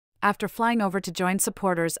After flying over to join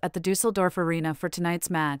supporters at the Dusseldorf Arena for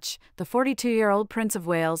tonight's match, the 42-year-old Prince of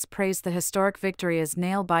Wales praised the historic victory as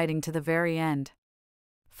nail-biting to the very end.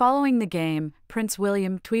 Following the game, Prince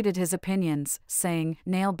William tweeted his opinions, saying,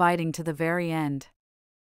 "Nail-biting to the very end.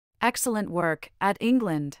 Excellent work, at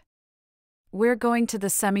England. We're going to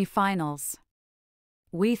the semi-finals.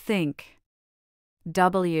 We think.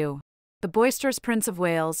 W." The boisterous Prince of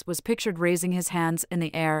Wales was pictured raising his hands in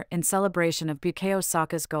the air in celebration of Bukayo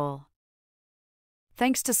Saka's goal.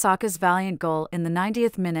 Thanks to Saka's valiant goal in the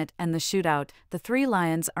 90th minute and the shootout, the Three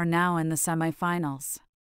Lions are now in the semi-finals.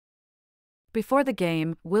 Before the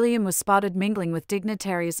game, William was spotted mingling with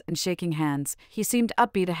dignitaries and shaking hands. He seemed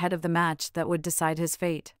upbeat ahead of the match that would decide his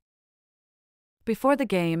fate. Before the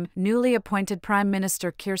game, newly appointed Prime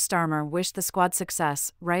Minister Keir Starmer wished the squad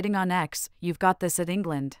success, writing on X, "You've got this at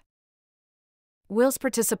England." Will's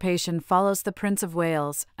participation follows the Prince of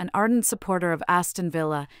Wales, an ardent supporter of Aston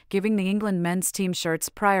Villa, giving the England men's team shirts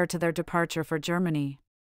prior to their departure for Germany.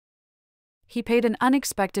 He paid an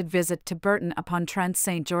unexpected visit to Burton-upon-Trent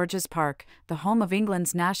St George's Park, the home of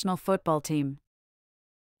England's national football team.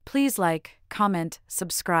 Please like, comment,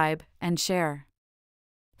 subscribe, and share.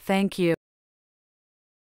 Thank you.